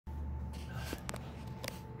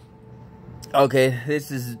Okay,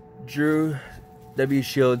 this is Drew W.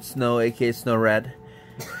 Shield Snow, aka SnowRat.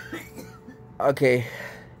 Okay.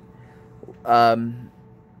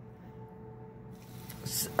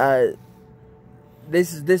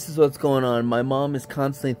 This is what's going on. My mom is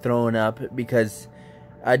constantly throwing up because,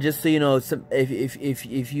 just so you know,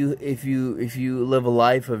 if you live a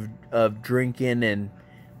life of drinking, and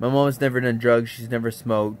my mom's never done drugs, she's never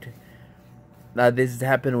smoked. This has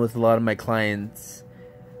happened with a lot of my clients.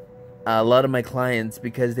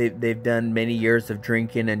 Because they've done many years of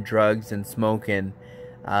drinking and drugs and smoking.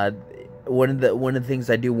 One of the things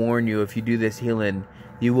I do warn you, if you do this healing,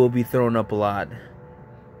 you will be throwing up a lot.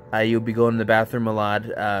 You'll be going to the bathroom a lot,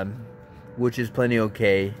 which is plenty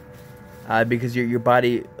okay, because your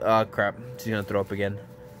body. Oh crap! She's gonna throw up again.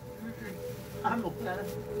 I'm okay.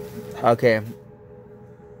 Okay.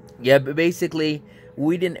 Yeah, but basically,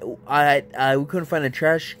 we couldn't find a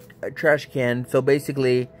trash can, so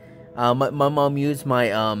basically, my mom used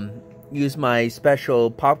my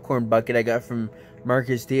special popcorn bucket I got from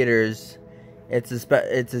Marcus Theaters. It's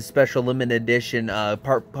a special limited edition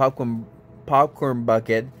popcorn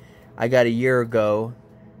bucket I got a year ago.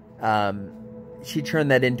 She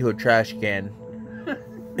turned that into a trash can.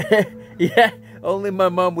 Yeah, only my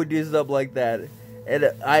mom would do stuff like that.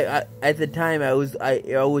 And I at the time I was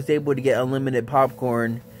able to get unlimited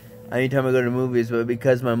popcorn anytime I go to movies, but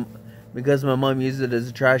because my mom used it as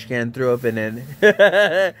a trash can and threw up in it,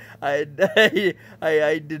 I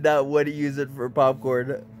did not want to use it for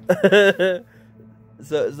popcorn.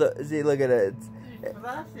 So see, look at it. There's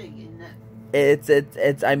plastic in that.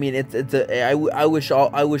 I wish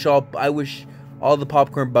all the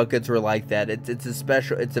popcorn buckets were like that.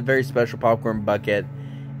 It's a very special popcorn bucket,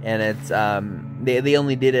 and it's they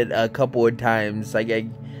only did it a couple of times. Like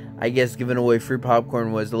I guess giving away free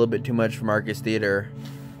popcorn was a little bit too much for Marcus Theater.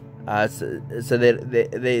 So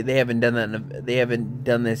they haven't done that. They haven't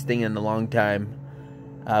done this thing in a long time,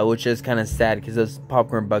 which is kind of sad because those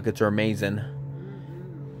popcorn buckets are amazing.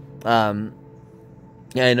 Yeah,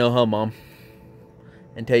 I know, huh, Mom?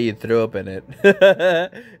 Until you threw up in it.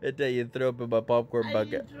 Until you threw up in my popcorn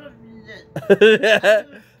bucket.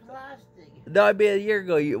 No, I mean, a year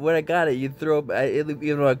ago, when I got it, you threw up.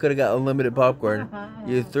 Even though I could have got unlimited popcorn,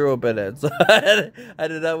 you threw up in it. So I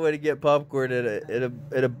did not want to get popcorn in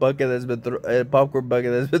a bucket that's been a popcorn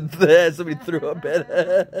bucket that's been somebody threw up in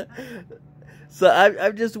it. So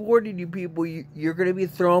I'm just warning you people. You're gonna be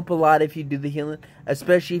throwing up a lot if you do the healing,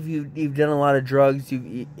 especially if you've done a lot of drugs.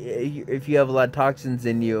 If you have a lot of toxins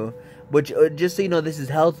in you, which just so you know, this is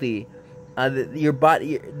healthy. Your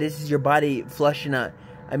body. This is your body flushing out.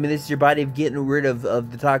 I mean, this is your body getting rid of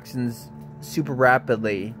the toxins super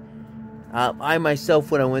rapidly. I myself,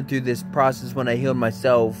 when I went through this process, when I healed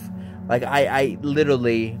myself, like I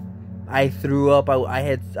literally, I threw up. I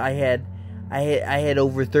had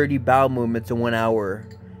over 30 bowel movements in 1 hour,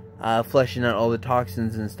 flushing out all the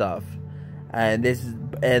toxins and stuff. And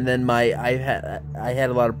then I had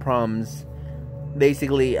a lot of problems.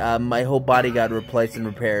 Basically, my whole body got replaced and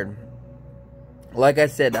repaired. Like I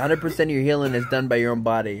said, 100% of your healing is done by your own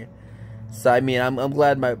body. So I mean, I'm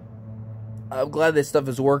glad this stuff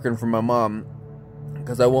is working for my mom,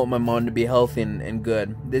 because I want my mom to be healthy and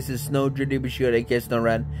good. This is Snow Drew aka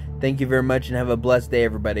SnowRat. Thank you very much, and have a blessed day,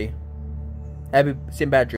 everybody. Happy St. Patrick's.